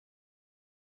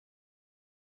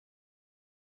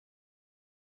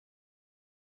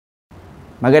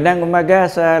Magandang umaga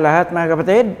sa lahat mga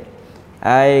kapatid.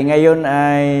 Ngayon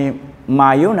ay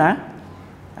Mayo na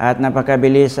at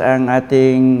napakabilis ang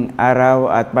ating araw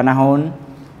at panahon.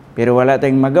 Pero wala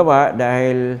tayong magawa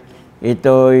dahil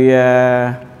ito'y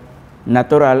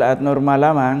natural at normal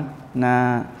lamang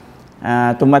na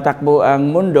tumatakbo ang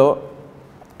mundo.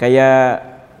 Kaya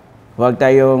huwag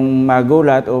tayong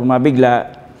magulat o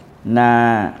mabigla na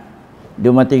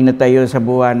dumating na tayo sa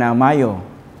buwan ng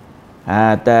Mayo.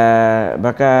 At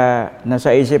baka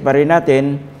nasa isip pa rin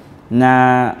natin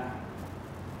na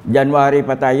January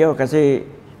pa tayo kasi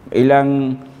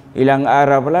ilang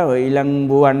araw pa lang o ilang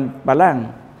buwan pa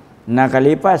lang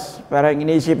nakalipas. Parang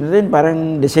inisip natin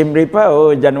parang December pa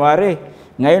o January.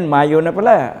 Ngayon Mayo na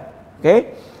pala.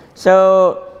 Okay? So,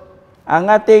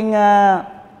 ang ating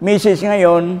message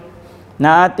ngayon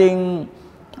na ating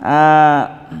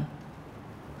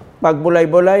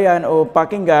pagbulay-bulayan o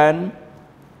pakinggan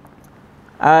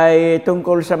ay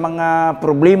tungkol sa mga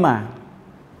problema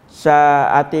sa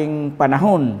ating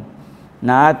panahon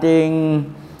na ating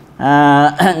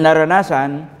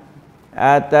naranasan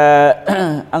at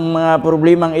ang mga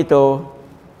problemang ito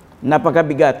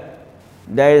napakabigat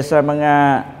dahil sa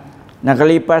mga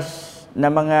nakalipas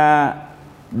na mga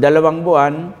 2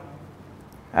 buwan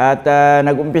at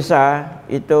nag-umpisa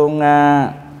itong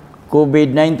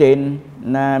COVID-19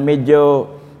 na medyo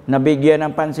nabigyan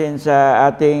ng pansin sa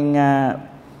ating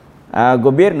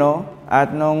gobyerno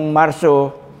at nung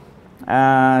Marso,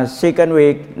 second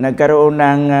week, nagkaroon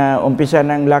ng umpisa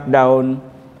ng lockdown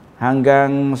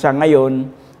hanggang sa ngayon,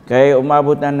 kaya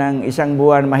umabot na ng 1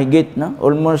 buwan mahigit, no?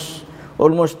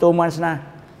 Almost 2 months na.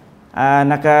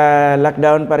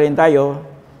 Naka-lockdown pa rin tayo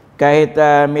kahit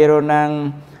mayroon ng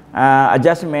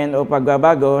adjustment o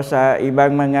pagbabago sa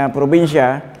ibang mga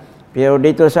probinsya, pero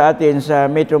dito sa atin sa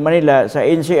Metro Manila, sa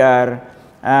NCR,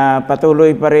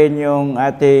 patuloy pa rin yung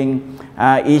ating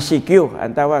ECQ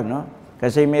ang tawag, no?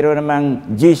 Kasi mayroon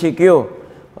namang GCQ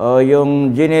o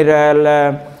yung General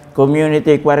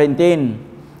Community Quarantine.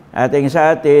 Ating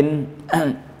sa atin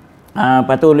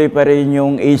patuloy pa rin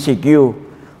yung ECQ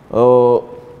o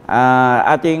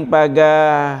ating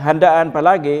paghandaan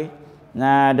palagi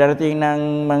na darating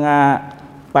ng mga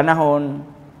panahon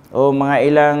o mga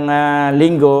ilang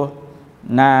linggo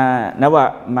na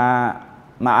nawa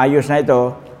maayos na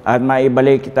ito at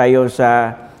maibalik tayo sa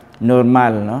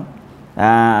normal, no?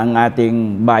 Ang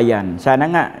ating bayan. Sana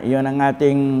nga, yun ang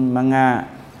ating mga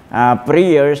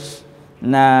prayers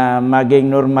na maging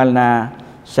normal na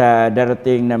sa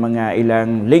darating na mga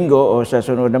ilang linggo o sa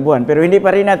sunod na buwan. Pero hindi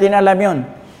pa rin natin alam yun.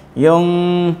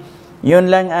 Yun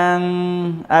lang ang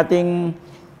ating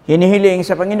hinihiling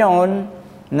sa Panginoon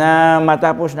na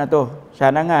matapos na to.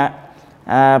 Sana nga,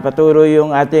 patuloy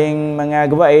yung ating mga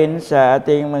gawain sa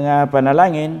ating mga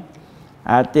panalangin,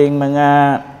 ating mga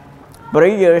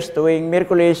prayers tuwing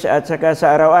Miyerkules at saka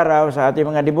sa araw-araw sa ating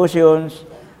mga devotions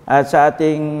at sa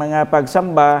ating mga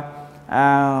pagsamba.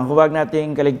 Huwag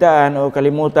nating kaligtaan o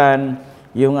kalimutan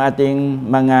yung ating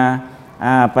mga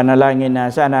panalangin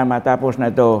na sana matapos na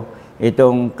to,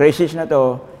 itong crisis na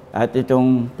to at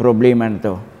itong problema na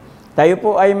to. Tayo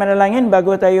po ay manalangin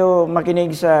bago tayo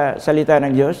makinig sa salita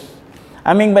ng Diyos.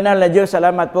 Aming banal na Diyos,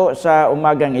 salamat po sa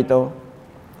umagang ito.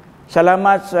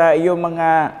 Salamat sa iyong mga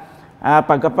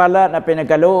pagkapala na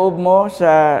pinagkaloob mo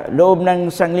sa loob ng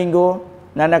 1 linggo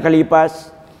na nakalipas,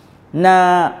 na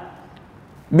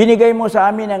binigay mo sa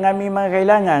amin ang aming mga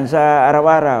kailangan sa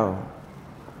araw-araw,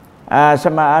 sa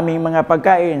aming mga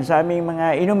pagkain, sa aming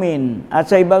mga inumin, at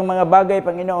sa ibang mga bagay,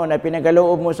 Panginoon, na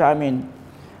pinagkaloob mo sa amin.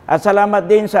 At salamat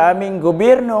din sa aming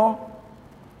gobyerno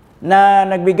na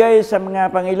nagbigay sa mga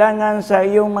pangailangan sa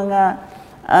iyong mga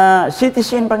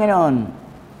citizen, Panginoon,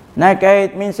 na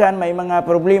kahit minsan may mga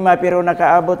problema pero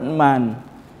nakaabot naman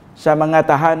sa mga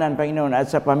tahanan, Panginoon,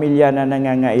 at sa pamilya na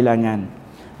nangangailangan.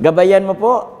 Gabayan mo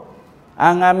po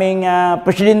ang aming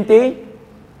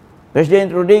President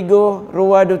Rodrigo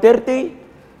Roa Duterte,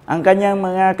 ang kanyang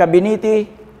mga kabinete,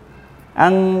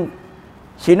 ang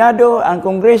Senado, ang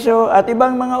Kongreso, at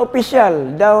ibang mga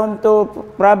opisyal down to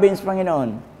province,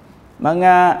 Panginoon,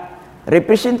 mga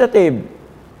representative,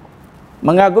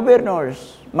 mga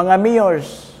governors, mga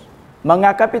mayors,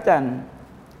 mga kapitan.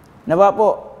 Nawa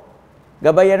po,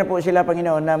 gabayan na po sila,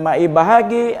 Panginoon, na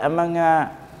maibahagi ang mga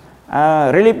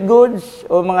relief goods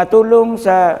o mga tulong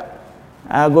sa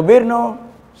gobyerno,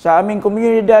 sa aming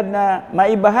komunidad, na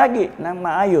maibahagi ng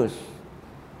maayos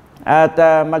at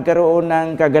magkaroon ng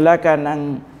kagalakan ng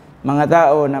mga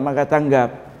tao na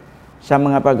makatanggap sa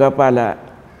mga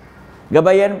pagpapala.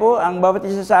 Gabayan po ang bawat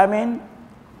isa sa amin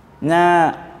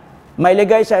na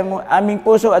mailagay sa aming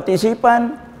puso at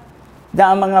isipan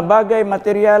na ang mga bagay,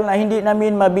 material na hindi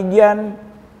namin mabigyan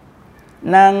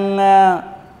ng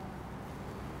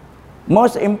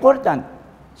most important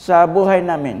sa buhay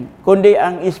namin, kundi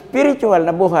ang spiritual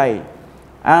na buhay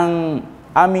ang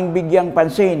aming bigyang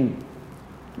pansin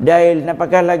dahil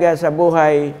napakahalaga sa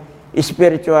buhay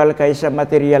spiritual kaysa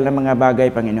material na mga bagay,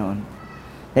 Panginoon.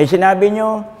 Dahil sinabi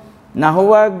nyo na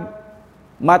huwag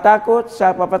matakot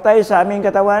sa papatay sa aming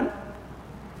katawan,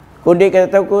 kundi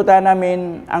katatakutan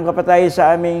namin ang kapatay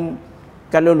sa aming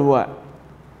kaluluwa.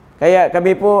 Kaya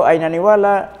kami po ay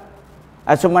naniwala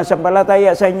at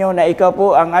sumasampalataya sa inyo na ikaw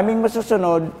po ang aming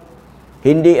masusunod,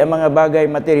 hindi ang mga bagay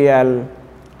material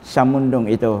sa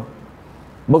mundong ito.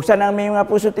 Buksan ang aming mga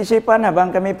puso't isipan habang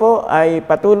kami po ay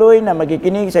patuloy na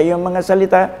magkikinig sa iyong mga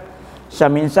salita, sa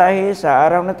mensahe sa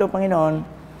araw na ito, Panginoon,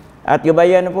 at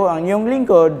gabayan po ang iyong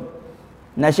lingkod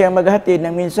na siyang maghatid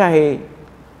ng mensahe.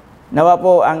 Nawa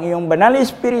po ang iyong banal na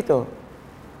Espiritu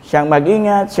siyang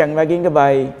mag-ingat, siyang maging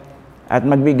gabay, at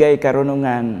magbigay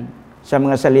karunungan sa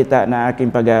mga salita na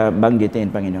aking pagbanggitin,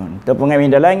 Panginoon. Ito po ng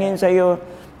aming dalangin sa iyo,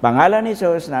 pangalan ni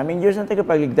Jesus, na aming Diyos ng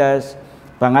tagapagligtas,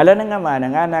 pangalan ng Ama,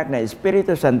 ng Anak, na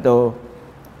Espiritu Santo.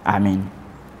 Amen.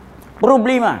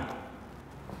 Problema.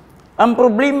 Ang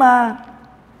problema,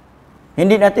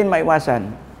 hindi natin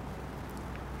maiwasan.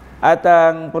 At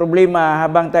ang problema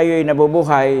habang tayo ay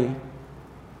nabubuhay,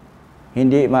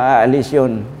 hindi maaalis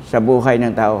yun sa buhay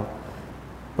ng tao.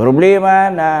 Problema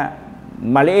na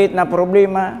maliit na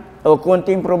problema o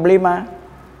kunting problema,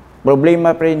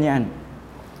 problema pa rin yan.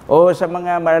 O sa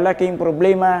mga malalaking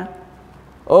problema,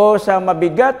 o sa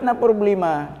mabigat na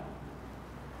problema,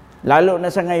 lalo na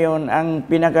sa ngayon, ang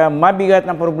pinakamabigat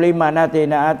na problema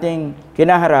natin na ating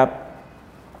kinaharap,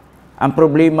 ang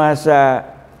problema sa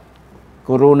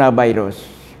coronavirus.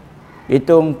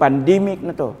 Itong pandemic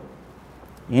na to,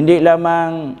 hindi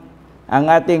lamang ang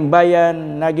ating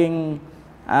bayan naging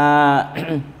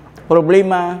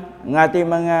problema, ng ating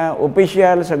mga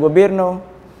opisyal sa gobyerno,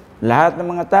 lahat ng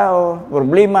mga tao,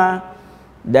 problema,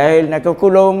 dahil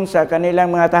nakukulong sa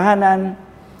kanilang mga tahanan,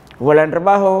 walang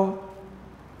trabaho,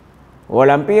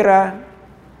 walang pira,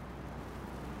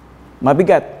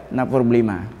 mabigat na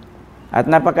problema. At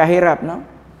napakahirap, no?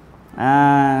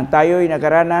 Tayo'y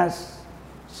nakaranas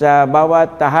sa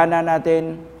bawat tahanan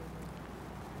natin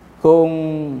kung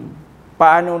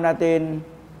paano natin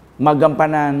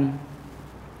magampanan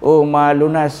o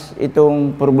malunas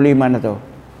itong problema na to.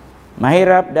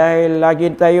 Mahirap dahil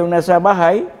lagi tayong nasa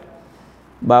bahay,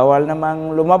 bawal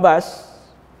namang lumabas.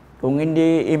 Kung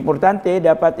hindi importante,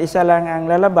 dapat isa lang ang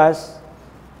lalabas,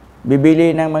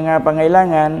 bibili ng mga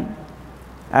pangailangan,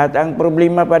 at ang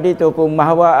problema pa dito kung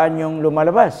mahawaan yung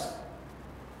lumalabas.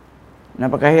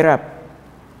 Napakahirap.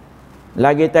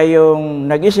 Lagi tayong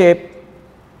nag-isip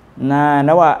na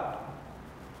nawa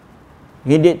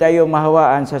hindi tayo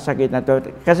mahawaan sa sakit na to.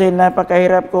 Kasi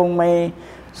napakahirap kung may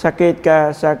sakit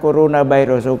ka sa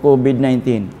coronavirus o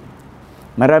COVID-19.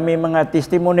 Marami mga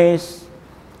testimonies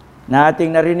na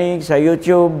ating narinig sa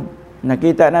YouTube,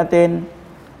 nakita natin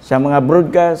sa mga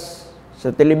broadcast, sa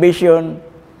television,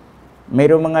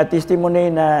 mayroong mga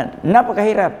testimony na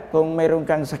napakahirap kung mayroon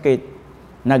kang sakit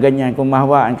na ganyan, kung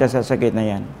mahawaan ka sa sakit na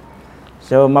yan.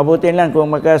 So, mabuti lang kung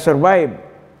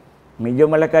makasurvive. Medyo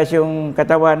malakas yung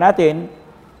katawan natin,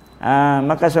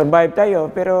 makasurvive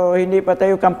tayo, pero hindi pa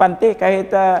tayo kampante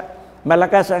kahit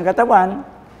malakas ang katawan,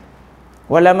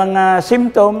 wala mga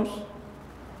symptoms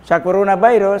sa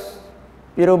coronavirus,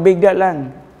 pero bigla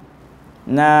lang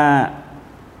na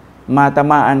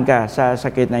matamaan ka sa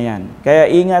sakit na yan. Kaya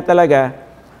ingat talaga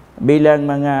bilang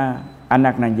mga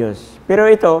anak ng Diyos. Pero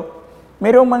ito,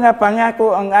 mayroong mga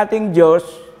pangako ang ating Diyos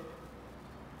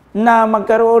na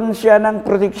magkaroon siya ng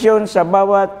proteksyon sa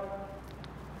bawat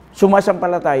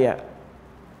sumasampalataya.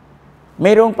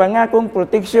 Mayroong pangakong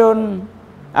proteksyon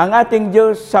ang ating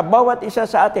Diyos sa bawat isa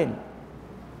sa atin.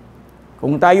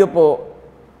 Kung tayo po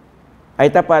ay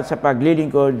tapat sa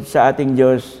paglilingkod sa ating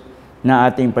Diyos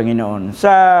na ating Panginoon.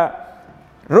 Sa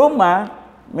Roma,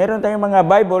 meron tayong mga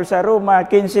Bible sa Roma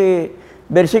 15,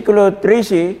 versikulo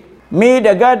 13, "May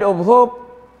the God of hope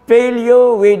fill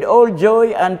you with all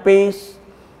joy and peace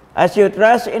as you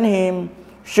trust in Him,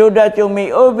 so that you may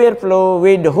overflow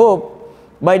with hope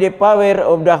by the power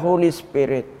of the Holy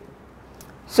Spirit."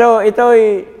 So,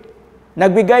 ito'y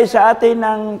nagbigay sa atin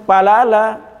ng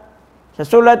paalala sa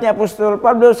sulat ni Apostol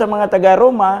Pablo sa mga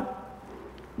taga-Roma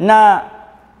na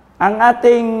ang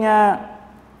ating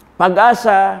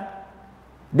pag-asa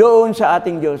doon sa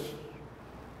ating Diyos.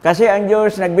 Kasi ang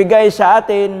Diyos nagbigay sa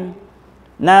atin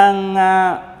ng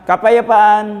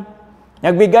kapayapaan,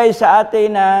 nagbigay sa atin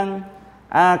ng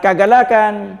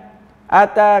kagalakan,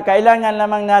 at kailangan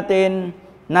lamang natin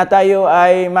na tayo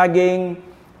ay maging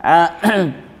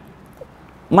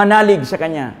manalig sa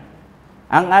Kanya.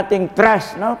 Ang ating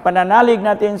trust, no? Pananalig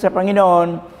natin sa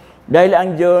Panginoon dahil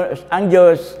ang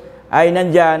Diyos ay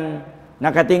nandyan,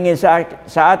 nakatingin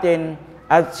sa atin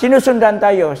at sinusundan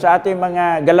tayo sa ating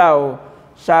mga galaw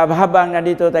sa habang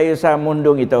nandito tayo sa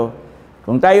mundong ito.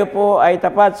 Kung tayo po ay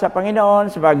tapat sa Panginoon,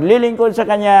 sa paglilingkod sa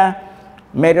Kanya,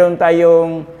 meron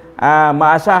tayong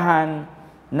maasahan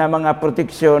na mga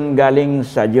proteksyon galing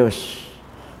sa Diyos.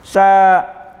 Sa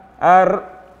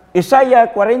Isaiah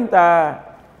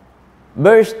 40,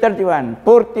 verse 31,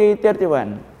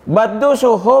 40-31, "But those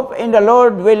who hope in the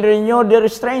Lord will renew their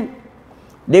strength.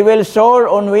 They will soar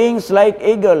on wings like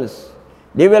eagles.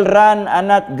 They will run and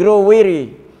not grow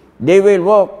weary. They will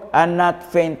walk and not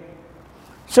faint."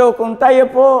 So kung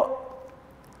tayo po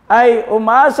ay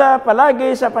umaasa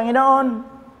palagi sa Panginoon,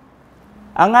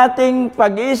 ang ating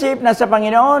pag-iisip na sa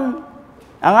Panginoon,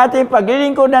 ang ating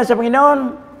paglilingkod na sa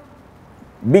Panginoon,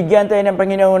 bigyan tayo ng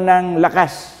Panginoon ng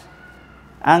lakas.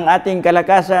 Ang ating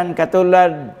kalakasan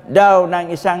katulad daw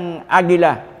ng isang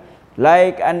agila,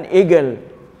 like an eagle.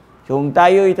 Kung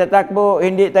tayo itatakbo,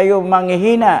 hindi tayo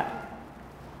manghihina,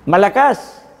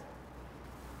 malakas.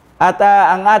 At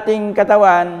ang ating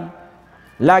katawan,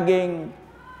 laging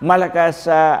malakas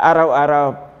sa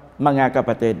araw-araw, mga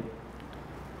kapatid.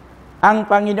 Ang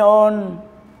Panginoon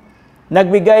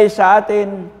nagbigay sa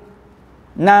atin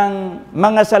ng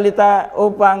mga salita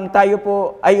upang tayo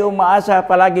po ay umaasa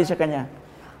palagi sa Kanya.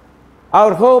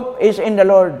 Our hope is in the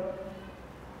Lord.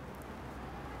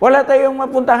 Wala tayong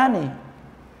mapuntahan eh.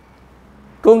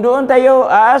 Kung doon tayo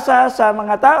aasa sa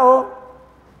mga tao,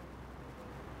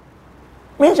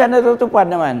 minsan natutupad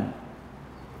naman.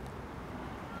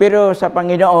 Pero sa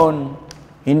Panginoon,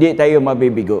 hindi tayo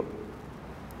mabibigo.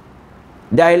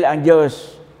 Dahil ang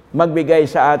Diyos magbigay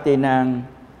sa atin ng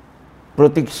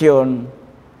proteksyon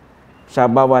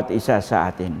sa bawat isa sa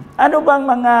atin. Ano bang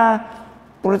mga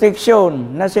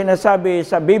proteksyon na sinasabi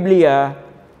sa Biblia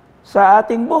sa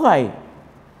ating buhay?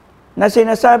 Na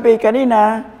sinasabi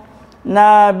kanina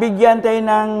na bigyan tayo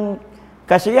ng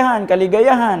kasiyahan,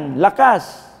 kaligayahan,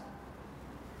 lakas.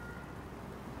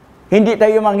 Hindi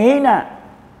tayo manghina.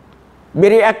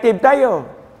 Very active tayo,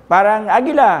 parang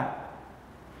agila.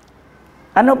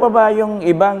 Ano pa ba yung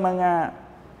ibang mga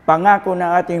pangako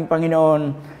ng ating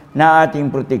Panginoon na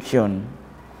ating proteksyon?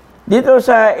 Dito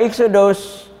sa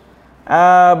Exodus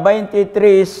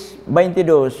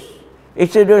 23:22,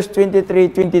 Exodus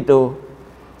 23:22,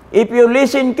 "If you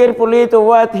listen carefully to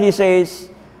what He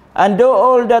says, and do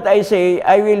all that I say,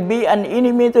 I will be an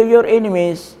enemy to your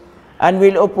enemies, and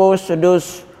will oppose to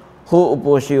those who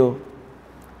oppose you."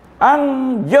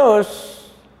 Ang Diyos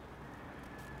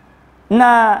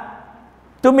na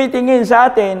tumitingin sa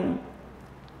atin,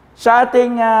 sa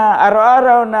ating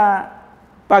araw-araw na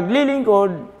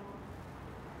paglilingkod,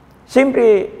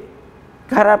 siyempre,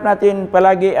 kaharap natin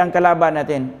palagi ang kalaban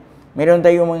natin. Meron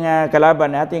tayong mga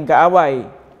kalaban na ating kaaway.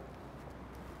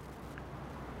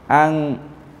 Ang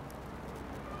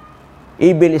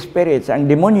evil spirits, ang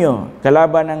demonyo,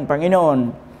 kalaban ng Panginoon,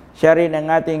 siya rin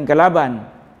ang ating kalaban.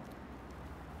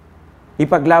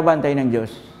 Ipaglaban tayo ng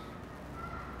Diyos.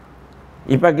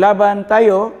 Ipaglaban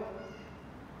tayo,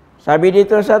 sabi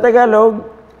dito sa Tagalog,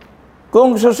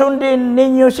 kung susundin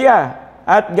ninyo siya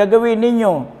at gagawin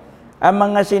ninyo ang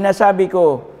mga sinasabi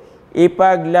ko,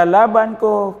 ipaglalaban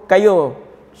ko kayo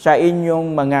sa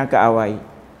inyong mga kaaway.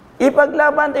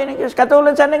 Ipaglaban tayo ng Diyos.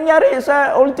 Katulad sa nangyari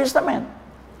sa Old Testament.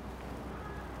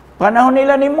 Panahon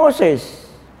nila ni Moses,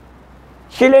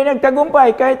 sila'y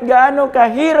nagtagumpay kahit gaano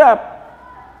kahirap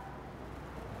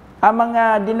ang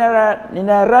mga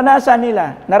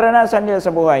naranasan nila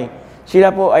sa buhay, sila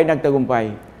po ay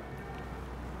nagtagumpay.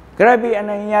 Grabe ang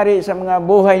nangyayari sa mga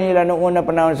buhay nila noong unang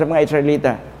panahon sa mga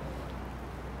Israelita.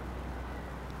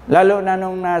 Lalo na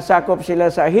nung nasakop sila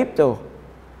sa Ehipto,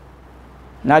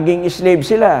 naging slave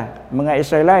sila, mga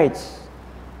Israelites.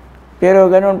 Pero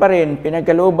ganoon pa rin,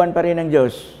 pinagkalooban pa rin ng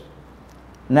Diyos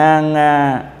ng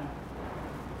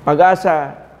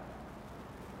pag-asa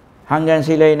hanggang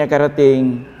sila'y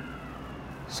nakarating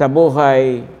sa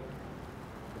buhay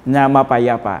na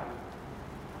mapayapa.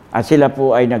 At sila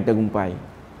po ay nagtagumpay.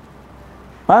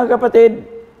 Mga kapatid,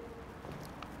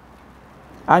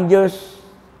 ang Diyos,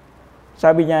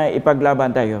 sabi niya,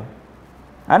 ipaglaban tayo.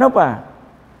 Ano pa?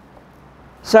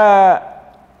 Sa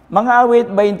mga awit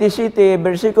 27,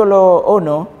 versikulo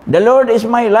 1, "The Lord is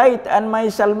my light and my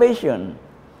salvation.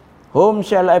 Whom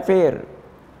shall I fear?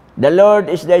 The Lord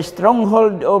is the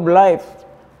stronghold of life.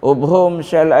 Of whom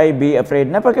shall I be afraid?"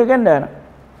 Napakaganda.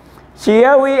 Si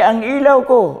Yahweh ang ilaw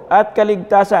ko at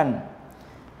kaligtasan.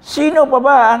 Sino pa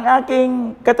ba ang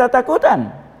aking katatakutan?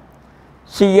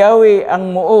 Si Yahweh ang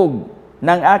muog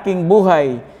ng aking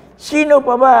buhay, sino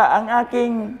pa ba ang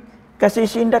aking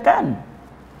kasisindakan?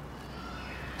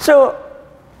 So,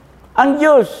 ang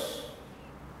Diyos,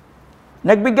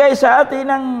 nagbigay sa atin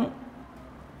ng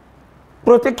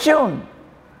proteksyon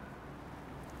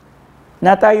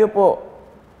na tayo po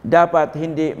dapat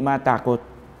hindi matakot.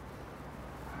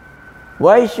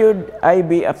 Why should I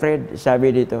be afraid? Sabi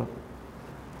dito.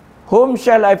 Whom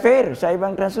shall I fear? Sa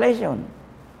ibang translation.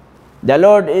 The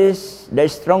Lord is the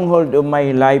stronghold of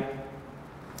my life.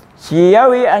 Si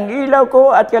Yahweh ang ilaw ko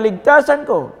at kaligtasan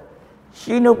ko.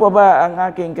 Sino pa ba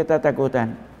ang aking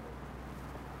katatakutan?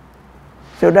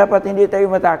 So dapat hindi tayo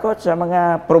matakot sa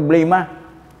mga problema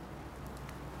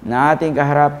na ating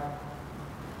kaharap.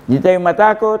 Hindi tayo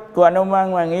matakot kung ano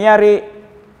mang mangyayari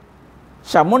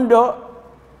sa mundo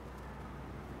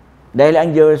dahil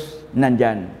ang Diyos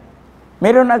nandyan.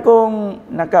 Meron akong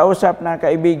nakausap na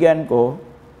kaibigan ko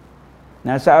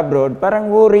nasa abroad,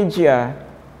 parang worried siya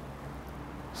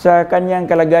sa kanyang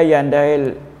kalagayan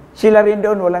dahil sila rin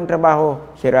doon walang trabaho.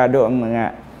 Sirado ang mga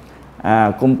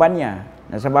kumpanya.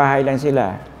 Nasa bahay lang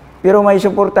sila. Pero may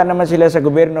suporta naman sila sa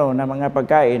gobyerno ng mga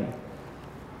pagkain.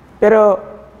 Pero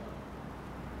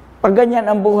pag ganyan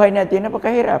ang buhay natin,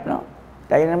 napakahirap, no?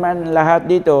 Tayo naman lahat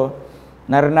dito,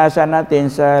 naranasan natin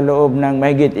sa loob ng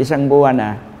mahigit 1 buwan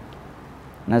na,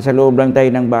 nasa loob lang tayo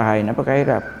ng bahay,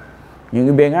 napakahirap.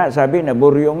 Yung iba nga, sabi,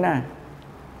 naburyong na.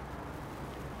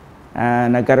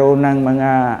 Nagkaroon ng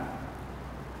mga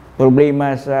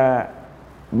problema sa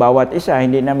bawat isa,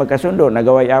 hindi na magkasundo,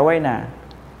 nagaway-away na.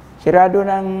 Sirado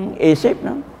ng isip,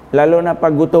 no? Lalo na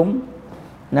pag gutom,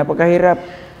 napakahirap.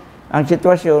 Ang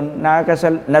sitwasyon,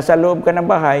 nasa loob ka ng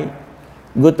bahay,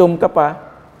 gutom ka pa,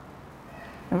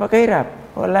 napakahirap.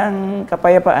 Walang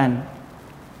kapayapaan.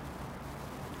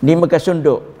 Hindi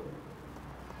magkasundo.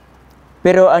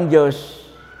 Pero ang Diyos,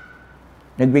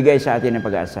 nagbigay sa atin ng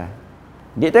pag-asa.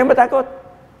 Hindi tayo matakot.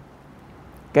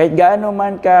 Kahit gaano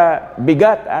man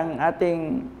kabigat ang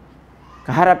ating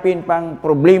kaharapin pang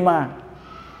problema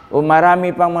o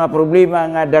marami pang mga problema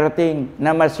nga darating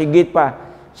na mas higit pa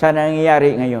sa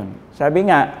nangyayari ngayon.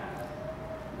 Sabi nga,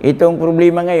 itong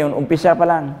problema ngayon, umpisa pa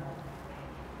lang.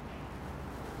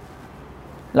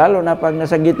 Lalo na pag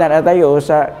nasa gitna na tayo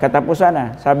sa katapusan na.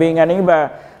 Sabi nga ng iba,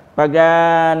 pag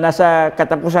nasa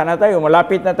katapusan na tayo,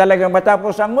 malapit na talagang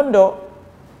matapos ang mundo,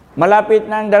 malapit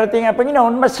na ang darating ang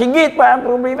Panginoon, mas higit pa ang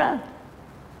problema.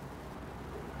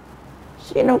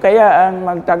 Sino kaya ang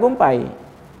magtagumpay?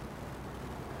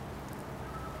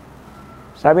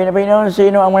 Sabi ng Panginoon,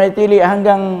 sino ang manatili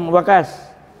hanggang wakas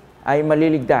ay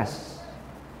maliligtas.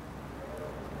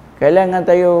 Kailangan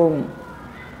tayong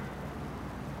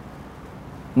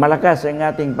malakas ang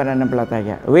ating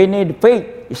pananampalataya. We need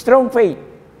faith, strong faith.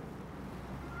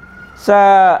 Sa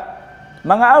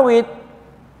mga awit,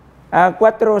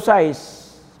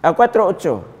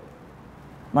 4:8.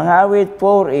 Mga awit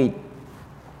 4:8.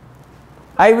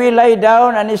 I will lie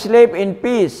down and sleep in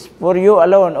peace, for you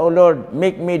alone, O Lord,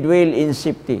 make me dwell in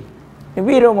safety.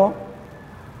 Ibiro mo,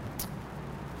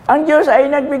 ang Diyos ay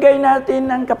nagbigay natin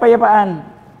ng kapayapaan.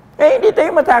 Hindi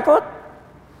tayo matakot.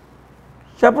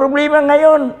 Sa problema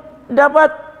ngayon,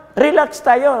 dapat relax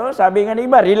tayo. Sabi nga ng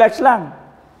iba, relax lang.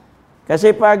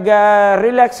 Kasi pag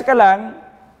relax ka lang,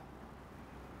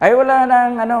 ay wala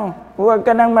nang huwag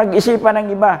ka nang mag-isipan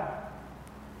ng iba.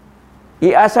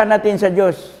 Iasa natin sa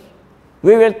Diyos.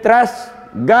 We will trust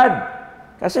God.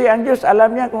 Kasi ang Diyos,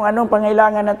 alam niya kung anong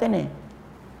pangailangan natin eh.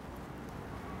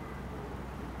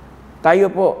 Tayo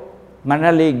po,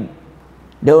 manalig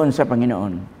doon sa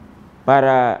Panginoon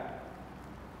para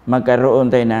magkaroon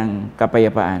tayo ng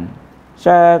kapayapaan.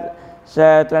 Sa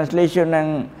translation ng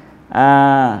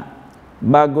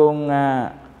bagong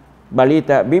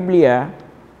balita, Biblia,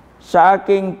 sa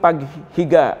aking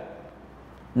paghiga,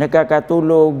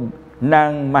 nakakatulog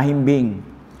ng mahimbing,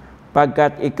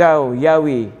 pagkat ikaw,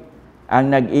 Yahweh,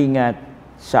 ang nag-ingat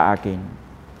sa akin.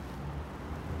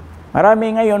 Marami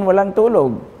ngayon walang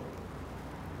tulog.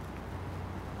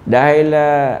 Dahil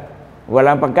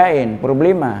walang pagkain,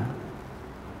 problema.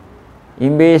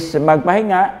 Imbis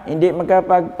magpahinga, hindi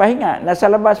magkapagpahinga, nasa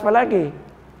labas palagi.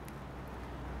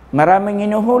 Maraming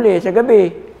hinuhuli sa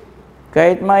gabi.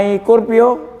 Kahit may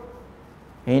kurpyo,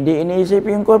 hindi iniisip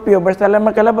yung kurpyo, basta lang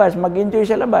makalabas, mag-enjoy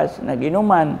sa labas,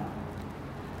 nag-inuman,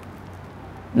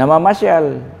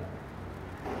 namamasyal.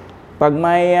 Pag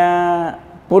may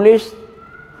pulis,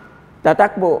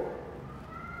 tatakbo.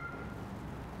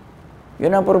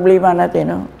 Yun ang problema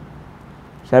natin, no?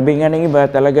 Sabi nga ng iba,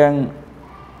 talagang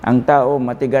ang tao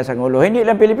matigas ang ulo. Hindi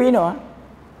lang Pilipino, ha?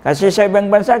 Kasi sa ibang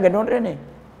bansa, ganoon rin eh.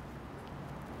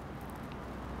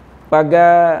 Pag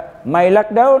may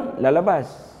lockdown, lalabas.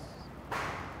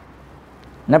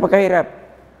 Napakahirap.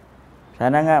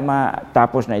 Sana nga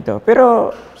matapos na ito.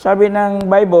 Pero sabi ng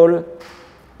Bible,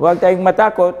 huwag tayong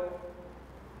matakot,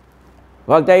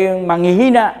 huwag tayong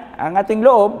manghihina ang ating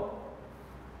loob,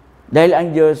 dahil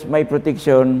ang Diyos may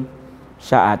proteksyon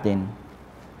sa atin.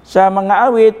 Sa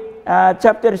mga awit,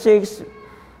 chapter 6,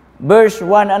 verse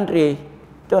 1 and 3,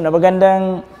 ito,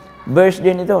 napagandang verse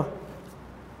din ito.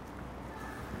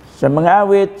 Sa mga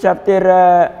awit, chapter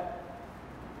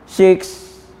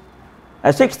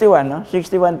 61, no?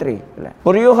 61:3.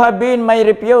 For you have been my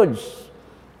refuge,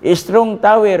 a strong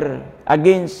tower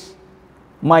against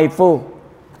my foe.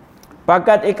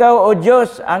 Pagkat ikaw, O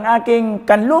Diyos, ang aking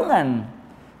kanlungan,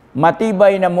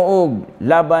 matibay na muog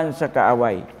laban sa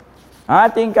kaaway. Ang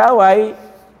ating kaaway,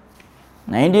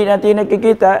 na hindi natin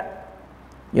nakikita,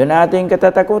 yun ating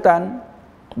katatakutan,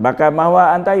 baka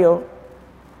mahawaan tayo,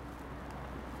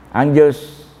 ang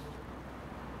Diyos,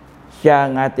 siya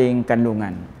ang ating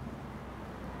kanlungan.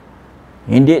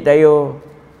 Hindi tayo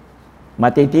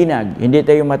matitinag, hindi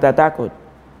tayo matatakot,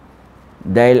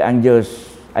 dahil ang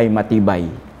Diyos ay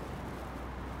matibay.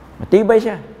 Matibay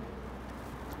siya.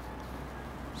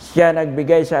 Siya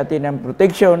nagbigay sa atin ng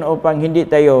protection upang hindi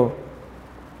tayo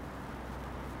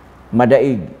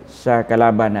madaig sa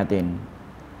kalaban natin.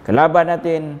 Kalaban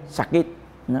natin, sakit.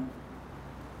 No?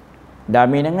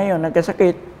 Dami na ngayon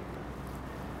nagkasakit.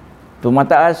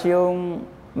 Tumataas yung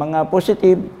mga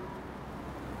positive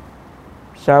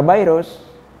sa virus,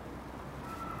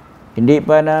 hindi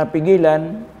pa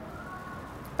napigilan,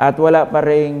 at wala pa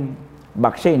ring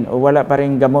vaccine o wala pa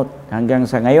ring gamot hanggang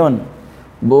sa ngayon.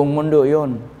 Buong mundo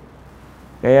yun.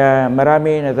 Kaya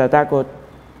marami natatakot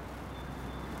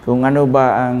kung ano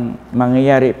ba ang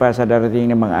mangyayari pa sa darating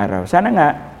na mga araw. Sana nga,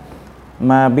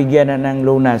 mabigyan na ng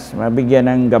lunas, mabigyan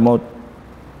ng gamot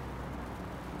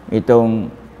itong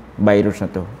virus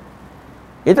na to.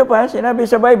 Ito pa, sinabi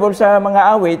sa Bible sa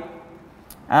mga awit,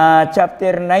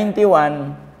 chapter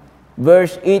 91,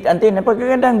 verse 8 and 10.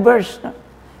 Napagagandang verse. No?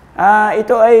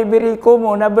 Ito ay very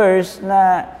common na verse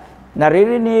na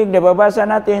naririnig, nababasa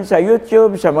natin sa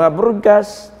YouTube, sa mga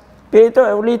broadcast. Pero ito,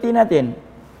 ulitin natin.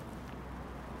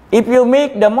 If you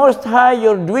make the Most High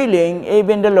your dwelling,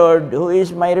 even the Lord, who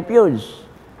is my refuge,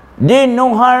 then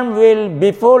no harm will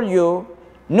befall you,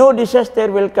 no disaster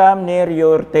will come near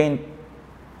your tent.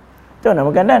 Ito na,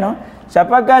 maganda, no?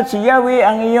 Sapagkat si Yahweh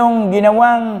ang iyong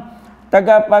ginawang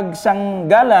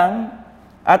tagapagsanggalang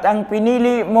at ang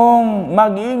pinili mong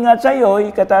mag-iingat sa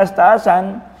iyo'y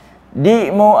kataas-taasan, di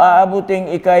mo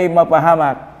aabuting ikay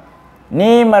mapahamak,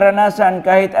 ni maranasan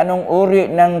kahit anong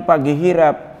uri ng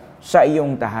paghihirap sa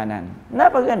iyong tahanan.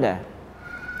 Napaganda.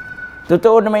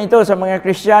 Totoo naman ito sa mga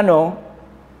Kristiyano,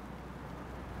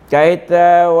 kahit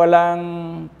walang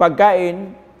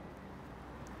pagkain,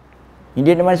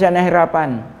 hindi naman siya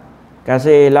nahirapan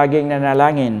kasi laging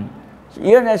nanalangin.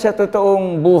 Iyon ay sa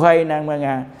totoong buhay ng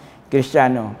mga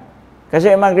Kristiyano.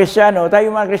 Kasi mga Kristiyano, tayo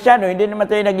mga Kristiyano, hindi naman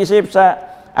tayo nag-isip sa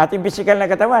ating physical na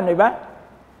katawan, di ba?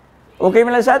 Okay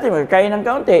man lang sa atin, magkain ng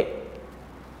kaunti.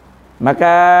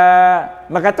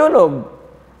 Makatulog.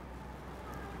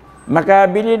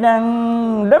 Makabili ng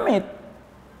damit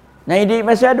na hindi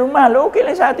masyadong mahal, okay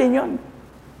lang sa atin yun.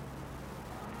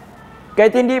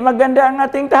 Kahit hindi maganda ang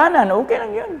ating tahanan, okay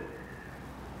lang yun.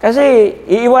 Kasi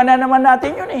iiwanan naman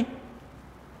natin yun eh.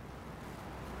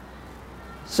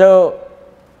 So,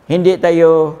 hindi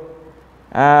tayo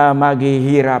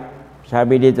maghihirap,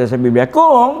 sabi dito sa Biblia,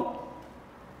 kung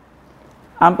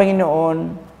ang Panginoon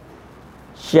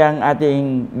siyang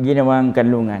ating ginawang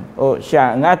kanlungan o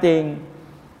siya ang ating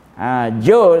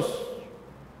Diyos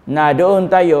na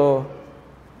doon tayo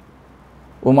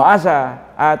umaasa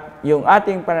at yung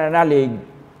ating pananalig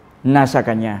nasa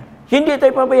Kanya. Hindi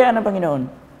tayo pabayaan ng Panginoon.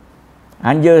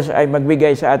 Ang Diyos ay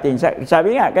magbigay sa atin.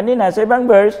 Sabi nga kanina sa ibang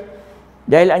verse,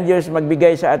 dahil ang Diyos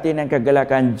magbigay sa atin ng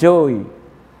kagalakan, joy,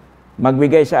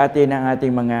 magbigay sa atin ng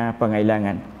ating mga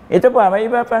pangailangan. Ito pa, may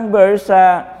iba pang verse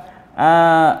sa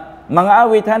mga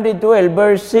awit 112,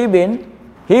 verse 7,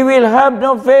 He will have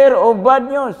no fear of bad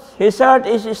news. His heart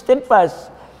is steadfast,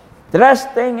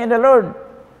 trusting in the Lord.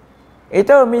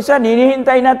 Ito, minsan,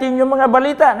 hinihintay natin yung mga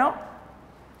balita, no?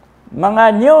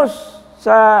 Mga news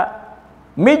sa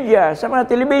media, sa mga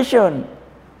television.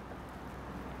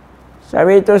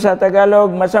 Sabi ito sa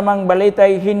Tagalog, masamang balita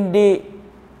ay hindi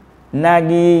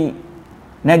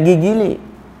nagigili.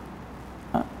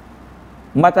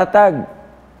 Matatag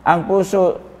ang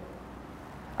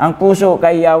puso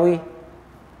kay Yahweh.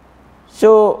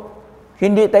 So,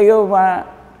 hindi tayo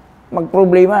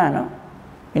magproblema, no?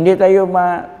 Hindi tayo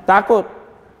matakot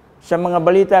sa mga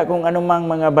balita, kung anumang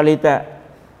mga balita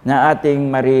na ating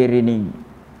maririnig.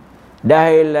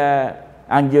 Dahil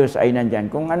ang Diyos ay nandyan.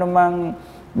 Kung anumang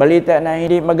balita na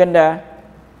hindi maganda,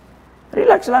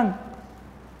 relax lang.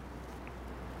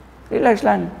 Relax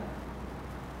lang.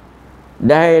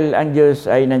 Dahil ang Diyos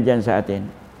ay nandyan sa atin.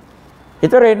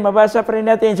 Ito rin, mabasa pa rin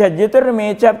natin sa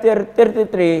Deuteronomy chapter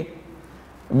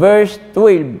 33, verse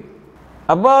 12.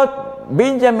 About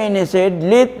Benjamin, he said,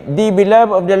 "Let the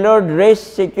beloved of the Lord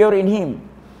rest secure in him,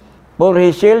 for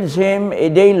he shields him a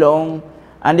day long,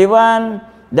 and the one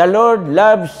the Lord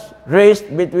loves rest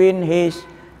between his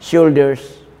shoulders."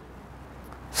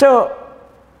 So,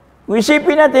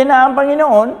 isipin natin na ang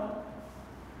Panginoon,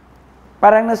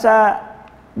 parang nasa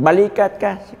balikat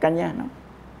ka sa Kanya, no?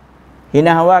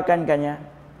 Hinahawakan ka niya.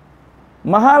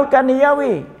 Mahal ka ni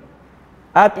Yahweh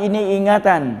at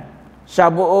iniingatan sa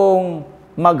buong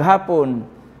maghapon.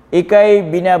 Ika'y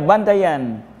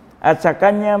binabantayan at sa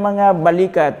Kanya mga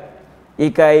balikat,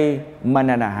 ika'y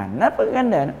mananahan.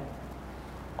 Napakaganda, no?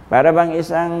 Para bang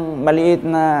isang maliit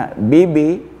na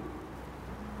baby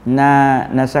na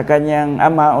nasa kanyang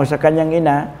ama o sa kanyang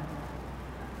ina,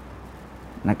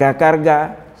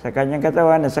 nakakarga sa kanyang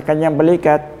katawan, sa kanyang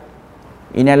balikat,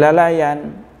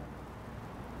 inalalayan,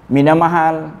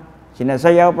 minamahal,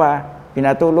 sinasayaw pa,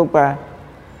 pinatulog pa,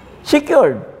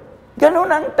 secured.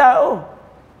 Ganun ang tao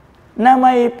na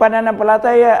may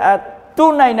pananampalataya at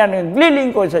tunay na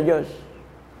naglilingkod sa Diyos.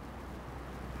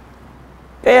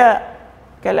 Kaya,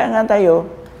 kailangan tayo,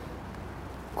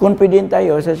 confident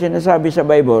tayo sa sinasabi sa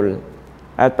Bible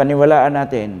at paniwalaan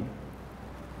natin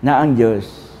na ang Diyos,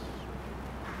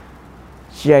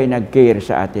 siya ay nag-care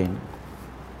sa atin.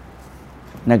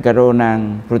 Nagkaroon ng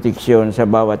proteksyon sa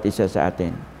bawat isa sa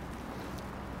atin.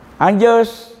 Ang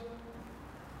Diyos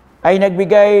ay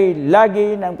nagbigay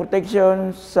lagi ng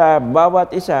proteksyon sa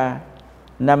bawat isa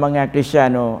na mga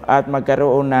Kristiyano at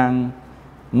magkaroon ng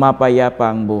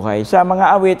mapayapang buhay. Sa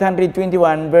mga awit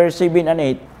 121 verse 7 and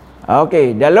 8.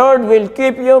 Okay, the Lord will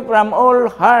keep you from all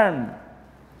harm.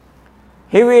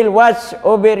 He will watch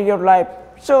over your life.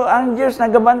 So, ang Diyos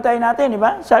nagabantay natin, di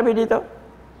ba? Sabi dito.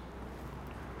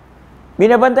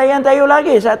 Binabantayan tayo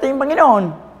lagi sa ating Panginoon.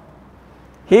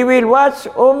 He will watch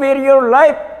over your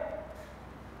life.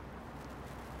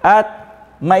 At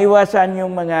maiwasan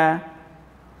yung mga,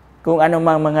 kung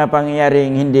anumang mga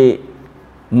pangyayaring hindi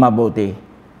mabuti.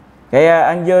 Kaya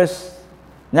ang Diyos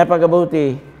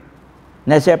napakabuti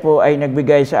na siya po ay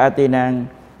nagbigay sa atin ng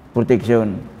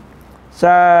proteksyon.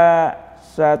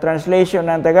 Sa translation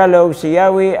ng Tagalog, si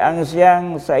Yahweh ang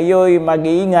siyang sa iyo'y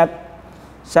mag-iingat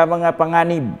sa mga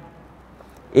panganib.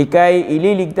 Ika'y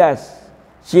ililigtas.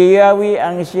 Si Yahweh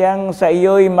ang siyang sa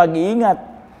iyo'y mag-iingat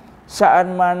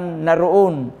saan man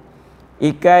naroon.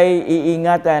 Ika'y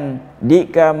iingatan, di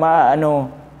ka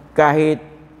maano kahit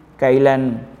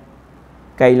kailan.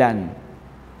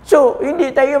 So,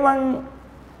 hindi tayo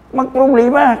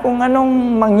magproblema kung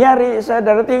anong mangyari sa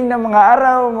darating na mga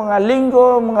araw, mga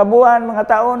linggo, mga buwan, mga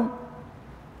taon.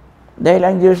 Dahil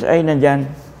ang Diyos ay nandyan.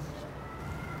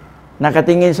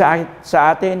 Nakatingin sa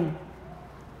atin.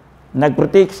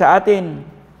 Nag-protect sa atin.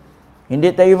 Hindi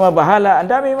tayo mabahala. Ang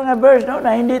dami mga verse, no,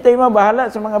 na hindi tayo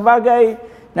mabahala sa mga bagay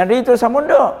na rito sa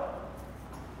mundo.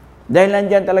 Dahil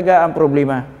nandyan talaga ang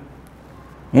problema.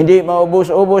 Hindi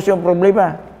maubos-ubos yung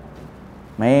problema.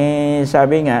 May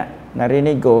sabi nga,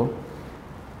 narinig ko,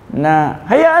 na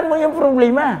hayaan mo yung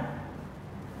problema.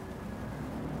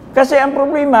 Kasi ang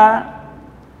problema,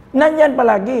 nandyan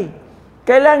palagi.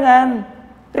 Kailangan,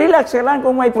 relax ka lang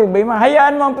kung may problema.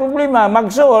 Hayaan mo ang problema,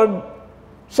 mag-solve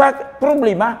sa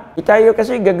problema. Tayo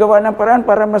kasi gagawa ng paraan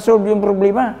para ma-solve yung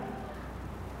problema.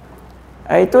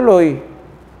 Ay tuloy.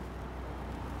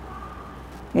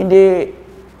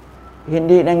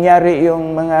 Hindi nangyari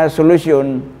yung mga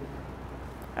solusyon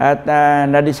at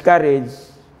na-discourage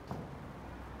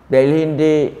dahil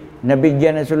hindi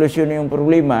nabigyan ng solusyon yung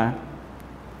problema.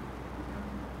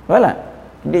 Wala.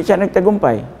 Hindi siya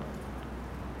nagtagumpay.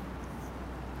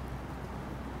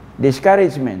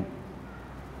 Discouragement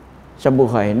sa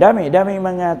buhay. Dami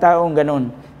mga taong ganun.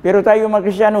 Pero tayo mga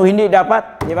Kristiyano, hindi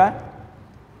dapat, di ba?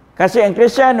 Kasi ang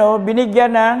Kristiyano,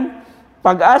 binigyan ng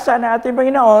pag-asa na ating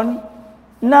Panginoon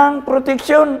ng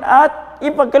proteksyon at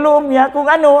ipagkaloob niya kung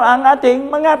ano ang ating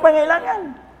mga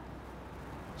pangailangan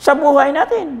sa buhay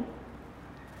natin.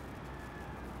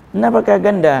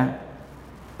 Napakaganda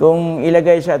kung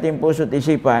ilagay sa ating puso't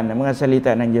isipan ang mga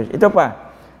salita ng Diyos. Ito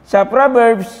pa, sa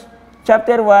Proverbs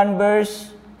chapter 1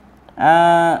 verse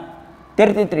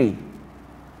 33.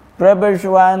 Proverbs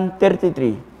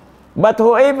 1:33. But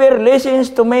whoever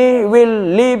listens to me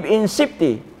will live in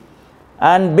safety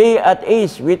and be at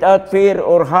ease without fear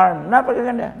or harm.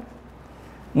 Napakaganda.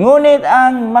 Ngunit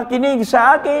ang makinig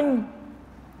sa akin,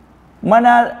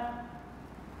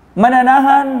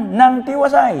 mananahan ng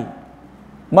tiwasay,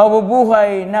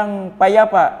 mabubuhay ng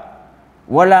payapa,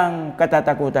 walang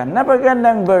katatakutan.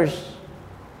 Napakagandang verse.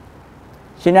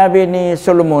 Sinabi ni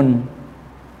Solomon,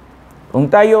 kung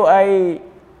tayo ay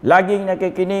laging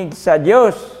nakikinig sa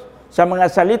Diyos, sa mga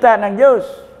salita ng Diyos,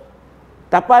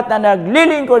 tapat na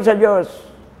naglilingkod sa Diyos,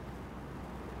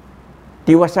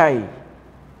 tiwasay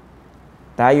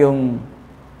tayong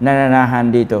nananahan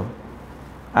dito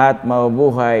at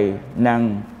mabubuhay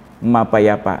ng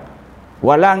mapayapa.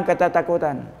 Walang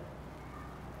katatakutan.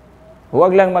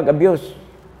 Huwag lang mag-abuse.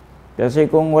 Kasi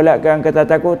kung wala kang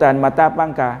katatakutan,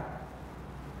 matapang ka,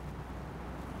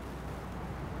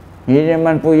 hindi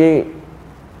naman po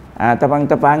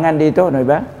tapang-tapangan dito, no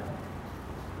ba?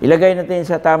 Ilagay natin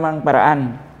sa tamang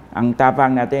paraan ang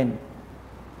tapang natin.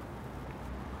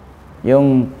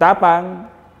 Yung tapang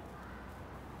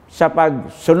sa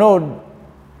pagsunod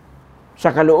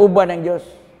sa kalooban ng Diyos.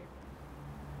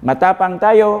 Matapang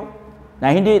tayo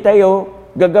na hindi tayo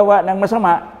gagawa ng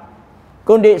masama,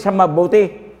 kundi sa mabuti.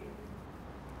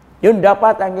 Yun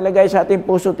dapat ang ilagay sa ating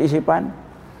puso't isipan.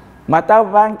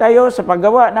 Matapang tayo sa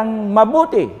paggawa ng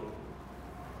mabuti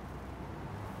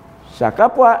sa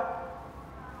kapwa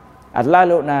at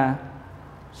lalo na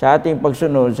sa ating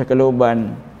pagsunod sa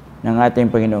kalooban ng ating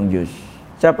Panginoong Diyos.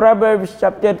 Sa Proverbs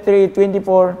chapter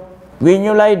 3:24, when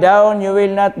you lie down, you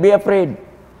will not be afraid.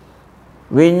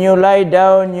 When you lie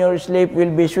down, your sleep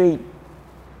will be sweet.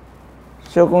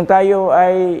 So kung tayo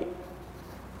ay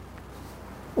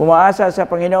umaasa sa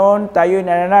Panginoon, tayo ay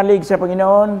nananalig sa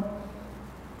Panginoon,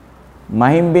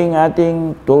 mahimbing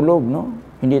ating tulog, no?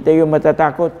 Hindi tayo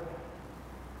matatakot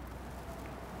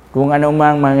kung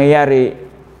anumang mangyayari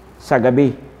sa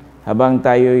gabi habang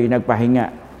tayo'y nagpahinga.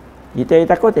 Hindi tayo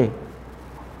takot eh.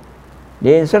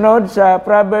 Then sunod sa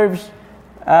Proverbs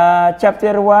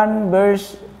chapter 1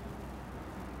 verse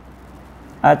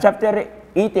chapter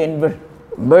 18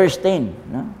 verse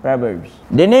 10, no? Proverbs.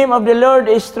 The name of the Lord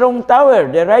is strong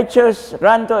tower, the righteous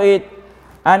run to it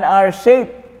and are safe.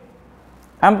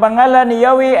 Ang pangalan ni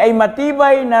Yahweh ay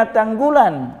matibay na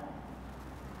tanggulan,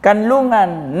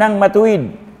 kanlungan ng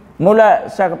matuwid mula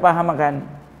sa kapahamakan.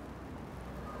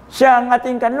 Siya ang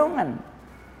ating kanlungan.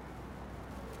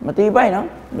 Matibay, no?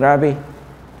 Grabe.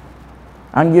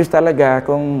 Ang Diyos talaga,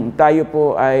 kung tayo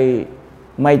po ay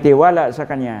may tiwala sa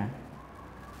Kanya,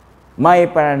 may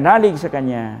pananalig sa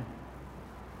Kanya,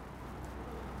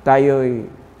 tayo'y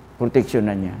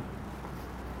proteksyonan niya.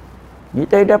 Hindi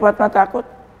tayo dapat matakot.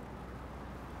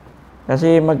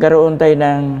 Kasi magkaroon tayo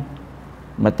ng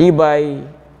matibay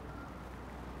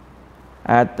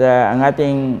at ang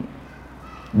ating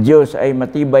Diyos ay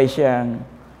matibay siyang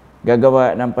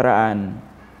gagawa ng paraan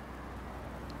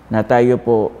na tayo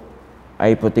po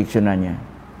ay proteksyonan niya.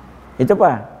 Ito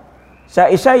pa, sa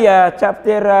Isaiah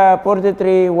chapter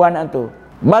 43, 1 and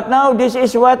 2. But now this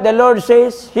is what the Lord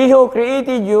says, He who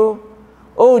created you,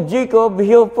 O Jacob,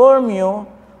 He who formed you,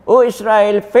 O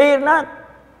Israel, fear not,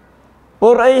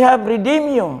 for I have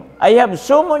redeemed you, I have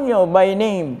summoned you by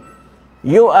name,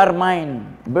 you are mine.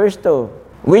 Verse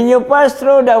 2. When you pass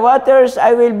through the waters,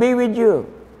 I will be with you.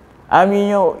 And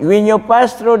when you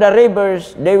pass through the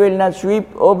rivers, they will not sweep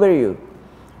over you.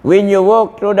 When you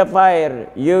walk through the fire,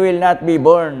 you will not be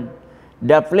burned.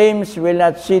 The flames will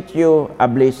not set you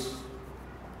ablaze.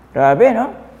 Grabe, no?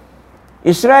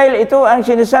 Israel, ito ang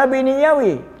sinasabi ni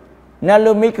Yahweh na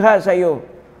lumikha sa iyo.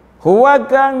 Huwag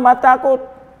kang matakot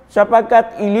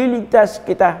sapagkat ililigtas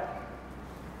kita.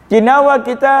 Tinawag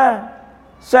kita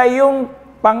sa iyong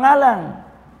pangalan.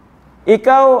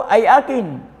 Ikaw ay akin.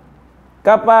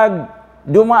 Kapag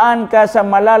dumaan ka sa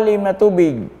malalim na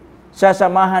tubig,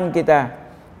 sasamahan kita.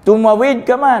 Tumawid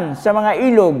ka man sa mga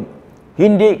ilog,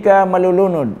 hindi ka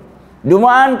malulunod.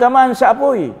 Dumaan ka man sa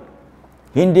apoy,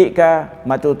 hindi ka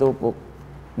matutupok.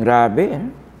 Grabe, eh?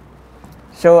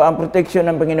 So, ang proteksyon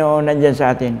ng Panginoon nandyan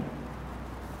sa atin.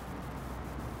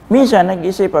 Minsan,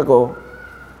 nag-isip ako,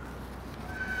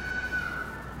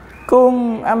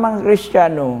 kung ang mga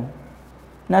Kristiyano,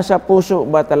 nasa puso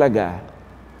ba talaga,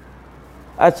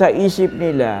 at sa isip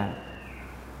nila,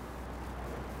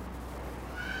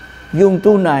 yung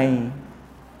tunay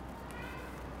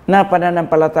na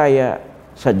pananampalataya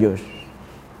sa Diyos.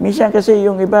 Minsan kasi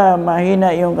yung iba,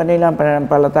 mahina yung kanilang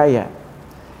pananampalataya.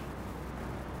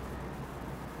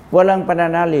 Walang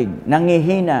pananalig,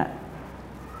 nangihina.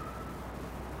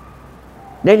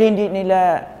 Dahil hindi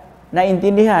nila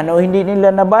naintindihan o hindi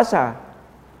nila nabasa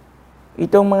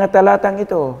itong mga talatang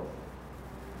ito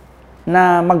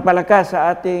na magpalakas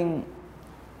sa ating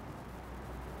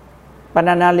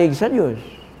pananalig sa Diyos.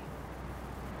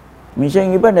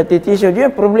 Minsan yung iba natitisod,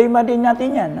 yun, problema din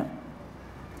natin yan. No?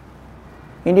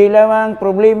 Hindi lamang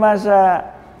problema sa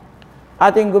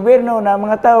ating gobyerno na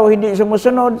mga tao hindi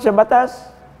sumusunod sa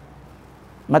batas,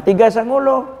 matigas ang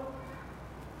ulo.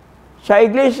 Sa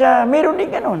iglesia, meron din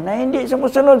ganun na hindi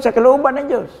sumusunod sa kalooban ng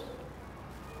Diyos.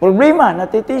 Problema,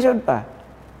 natitisod pa.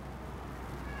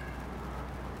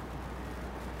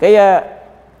 Kaya,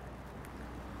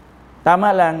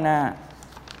 tama lang na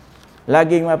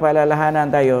laging mapalalahanan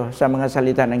tayo sa mga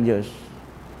salita ng Diyos.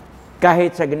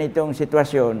 Kahit sa ganitong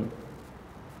sitwasyon,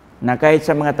 na kahit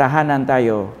sa mga tahanan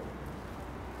tayo,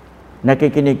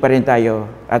 nakikinig pa rin tayo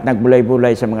at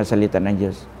nagbulay-bulay sa mga salita ng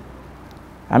Diyos.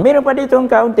 Meron pa dito ang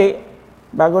kaunti,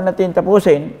 bago natin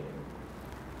tapusin,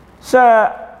 sa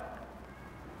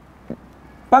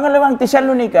Pangalawang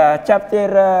Tesalonica, chapter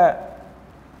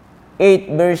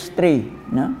 8, verse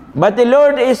 3. No? But the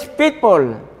Lord is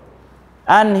faithful,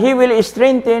 and He will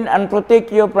strengthen and protect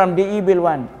you from the evil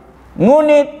one.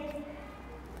 Ngunit,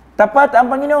 tapat ang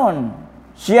Panginoon.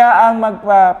 Siya ang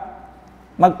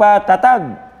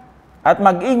magpatatag at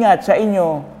mag-ingat sa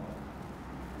inyo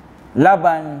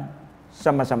laban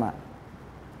sa masama.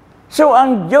 So,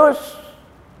 ang Diyos,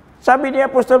 sabi ni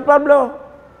Apostol Pablo,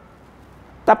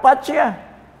 tapat siya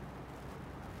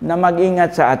na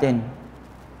mag-ingat sa atin.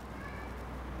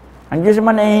 Ang Diyos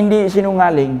man ay hindi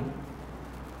sinungaling.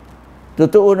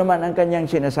 Totoo naman ang kanyang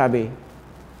sinasabi.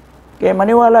 Kaya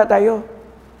maniwala tayo.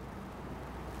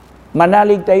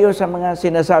 Manalig tayo sa mga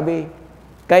sinasabi.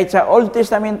 Kahit sa Old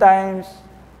Testament times,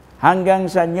 hanggang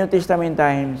sa New Testament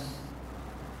times,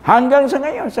 hanggang sa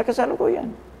ngayon, sa kasalukuyan.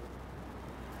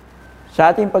 Sa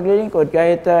ating paglilingkod,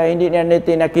 kahit hindi na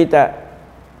natin nakita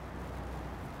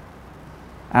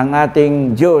ang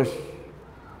ating Diyos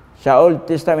sa Old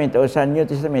Testament o sa New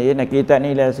Testament, nakita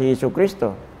nila si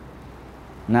Jesucristo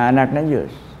na anak ng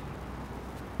Diyos.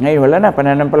 Ngayon, wala na,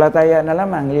 pananampalataya na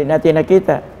lamang, hindi natin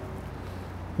nakita.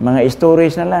 Mga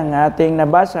stories na lang ating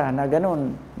nabasa na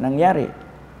ganun nangyari.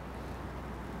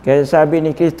 Kaya sabi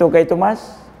ni Kristo kay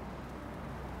Tomas,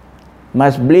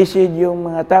 mas blessed yung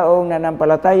mga taong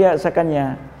nanampalataya sa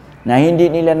Kanya na hindi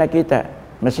nila nakita.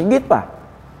 Mas higit pa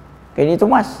kay ni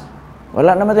Tomas.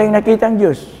 Wala naman tayong nakita ang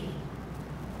Diyos.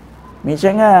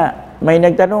 Minsan nga, may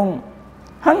nagtanong,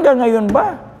 hanggang ngayon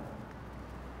ba?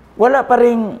 Wala pa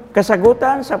rin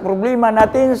kasagutan sa problema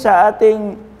natin sa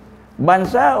ating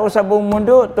bansa o sa buong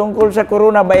mundo tungkol sa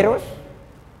coronavirus?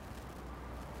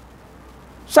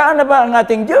 Saan na ba ang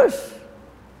ating Diyos?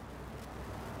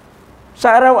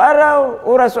 Sa araw-araw,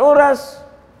 oras-oras,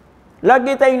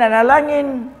 lagi tayong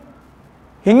nanalangin,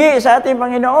 hingi sa ating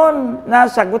Panginoon na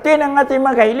sagutin ang ating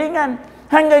mga kahilingan.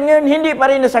 Hanggang ngayon, hindi pa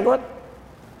rin nasagot.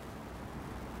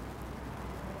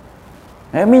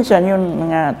 Minsan, yung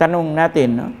mga tanong natin,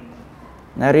 no?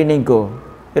 Narinig ko.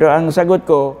 Pero ang sagot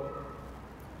ko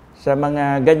sa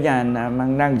mga ganyan na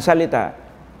nagsalita,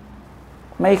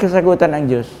 may kasagutan ang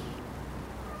Diyos.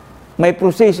 May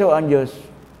proseso ang Diyos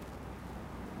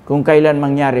kung kailan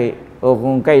mangyari o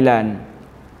kung kailan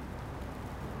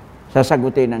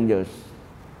sasagutin ng Diyos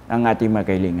ang ating mga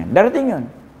kahilingan. Darating yun.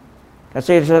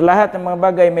 Kasi sa lahat ng mga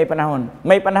bagay may panahon.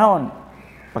 May panahon.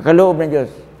 Pagkaloob ng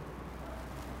Diyos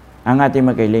ang ating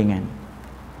mga kahilingan.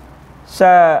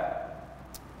 Sa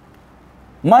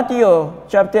Matthew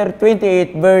chapter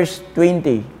 28 verse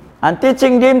 20, and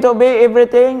teaching them to obey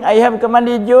everything I have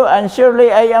commanded you, and surely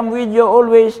I am with you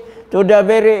always to the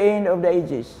very end of the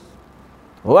ages.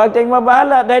 Huwag tayong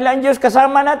mabahala dahil ang Diyos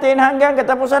kasama natin hanggang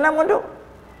katapusan ng mundo.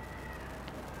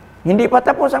 Hindi pa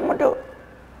tapos ang mundo.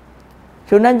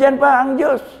 So, nandyan pa ang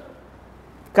Diyos.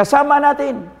 Kasama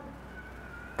natin.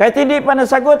 Kahit hindi pa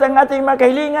nasagot ang ating mga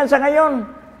kahilingan sa ngayon,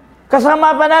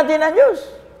 kasama pa natin ang Diyos.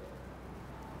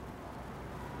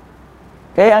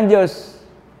 Kaya ang Diyos,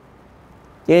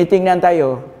 tinitingnan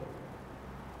tayo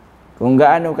kung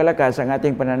gaano kalakas ang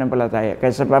ating pananampalataya.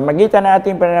 Kaya sa pamagitan ng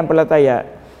ating pananampalataya,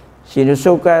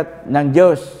 sinusukat ng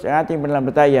Diyos ang ating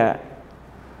pananampalataya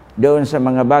doon sa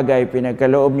mga bagay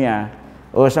pinagkaloob niya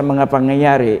o sa mga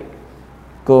pangyayari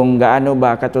kung gaano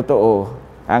ba katotoo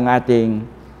ang ating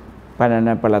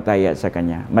pananampalataya sa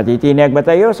Kanya. Matitinag ba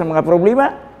tayo sa mga problema?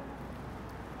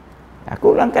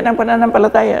 Kulang ka ng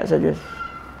pananampalataya sa Diyos.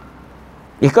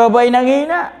 Ikaw ba'y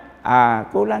nanghina?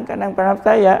 Kulang ka ng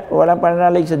pananampalataya, walang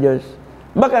pananalig sa Diyos.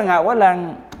 Baka nga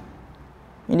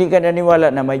hindi ka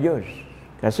naniwala na may Diyos.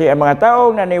 Kasi ang mga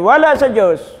taong naniwala sa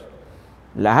Diyos,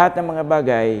 lahat ng mga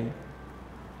bagay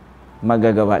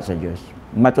magagawa sa Diyos.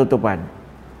 Matutupad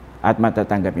at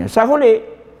matatanggap niya. Sa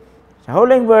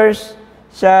huling verse,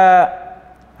 sa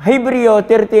Hebreo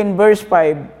 13 verse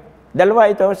 5, dalawa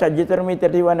ito sa Deuteronomy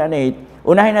 31 and 8.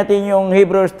 Unahin natin yung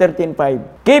Hebrews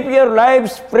 13:5. Keep your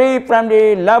lives free from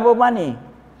the love of money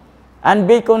and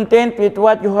be content with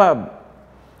what you have.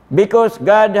 Because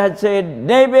God had said,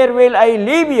 never will I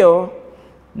leave you,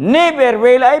 never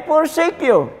will I forsake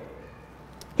you.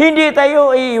 Hindi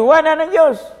tayo iiwanan ng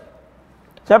Diyos.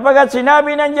 Sapagat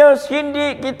sinabi ng Diyos,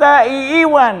 hindi kita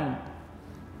iiwan,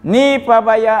 ni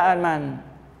pabayaan man.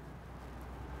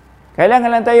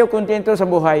 Kailangan lang tayo kontento sa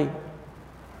buhay.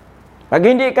 Pag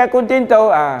hindi ka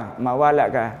kontento, mawala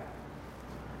ka.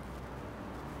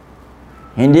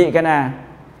 Hindi ka na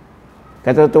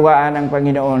katutuwaan ng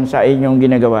Panginoon sa inyong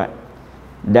ginagawa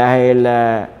dahil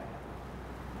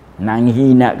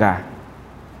nanghina ka.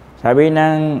 Sabi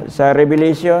sa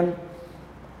Revelation,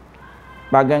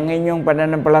 pag ang inyong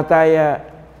pananampalataya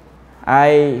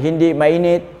ay hindi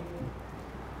mainit,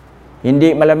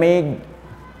 hindi malamig,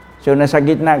 so nasa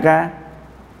gitna ka,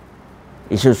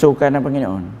 isusuka ng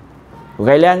Panginoon. Kung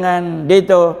kailangan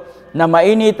dito na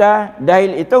mainit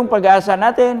dahil itong pag-asa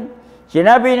natin,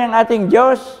 sinabi ng ating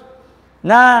Diyos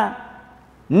na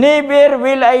never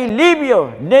will I leave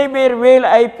you, never will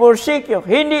I forsake you.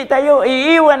 Hindi tayo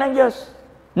iiwan ng Diyos.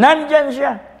 Nandyan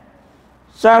siya.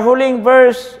 Sa huling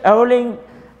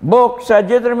book sa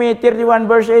Deuteronomy 31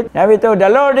 verse 8, sabi ito, the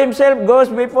Lord Himself goes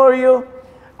before you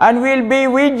and will be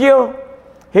with you.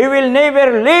 He will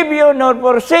never leave you nor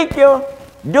forsake you.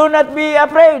 Do not be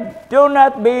afraid. Do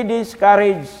not be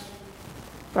discouraged.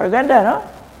 Paganda, no?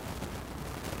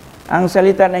 Ang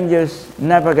salita ng Diyos,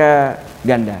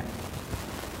 napakaganda.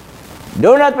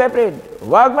 Do not be afraid.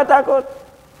 Huwag matakot.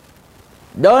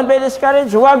 Don't be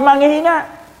discouraged. Huwag manghihina.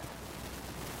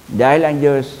 Dahil ang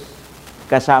Diyos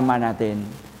kasama natin.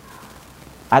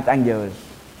 At ang Diyos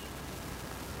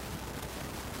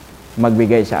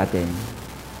magbigay sa atin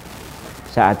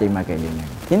sa ating mga kailangan.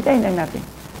 Hintayin lang natin.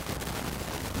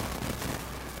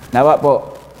 Nawa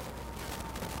po,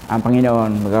 ang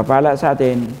Panginoon magpapala sa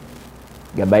atin,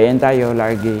 gabayan tayo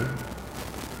lagi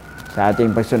sa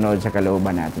ating pagsunod sa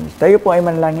kalooban natin. Tayo po ay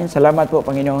manalangin. Salamat po,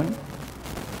 Panginoon.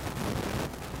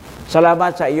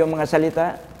 Salamat sa iyong mga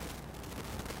salita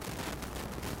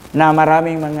na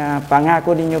maraming mga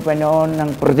pangako ninyo, Panginoon,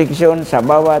 ng proteksyon sa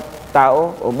bawat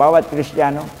tao o bawat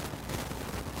Kristiyano.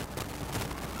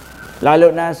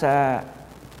 Lalo na sa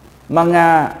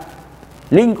mga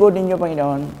lingkod ninyo,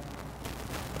 Panginoon,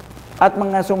 at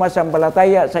mga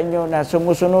sumasampalataya sa inyo na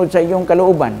sumusunod sa iyong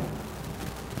kalooban,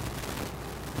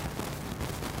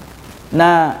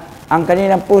 na ang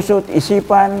kanilang puso't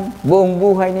isipan, buong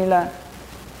buhay nila,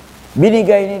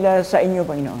 binigay nila sa inyo,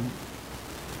 Panginoon.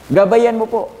 Gabayan mo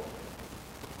po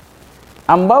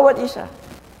ang bawat isa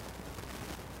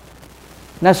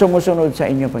na sumusunod sa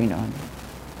inyo, Panginoon.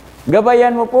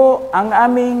 Gabayan mo po ang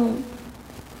aming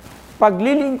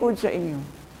paglilingkod sa inyo.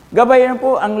 Gabayan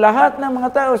po ang lahat ng mga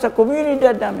tao sa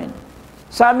komunidad namin,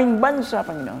 sa aming bansa,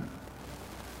 Panginoon.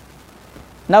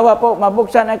 Nawa po,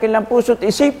 mabuksan ang kanilang puso't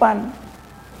isipan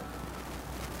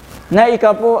na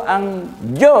ikaw po ang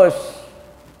Diyos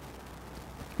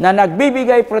na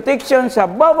nagbibigay protection sa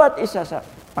bawat isa sa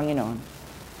Panginoon.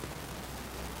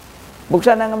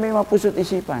 Buksan ang aming mga puso't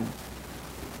isipan.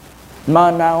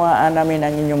 Maunawaan namin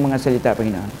ang inyong mga salita,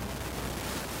 Panginoon.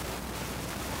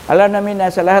 Alam namin na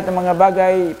sa lahat ng mga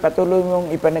bagay, patuloy mong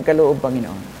ipanagkaloob,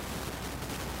 Panginoon.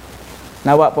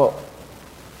 Nawa po,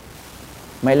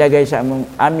 mailagay sa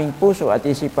aming puso at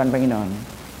isipan, Panginoon,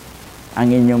 ang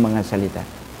inyong mga salita.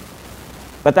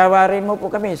 Patawarin mo po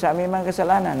kami sa aming mga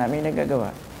kasalanan na aming nagagawa.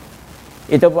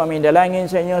 Ito po aming dalangin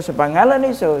sa inyo sa pangalan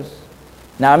ni Jesus,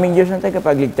 na aming Diyos na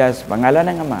tagapagligtas, pangalan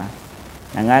ng Ama,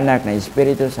 ng Anak, ng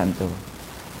Espiritu Santo.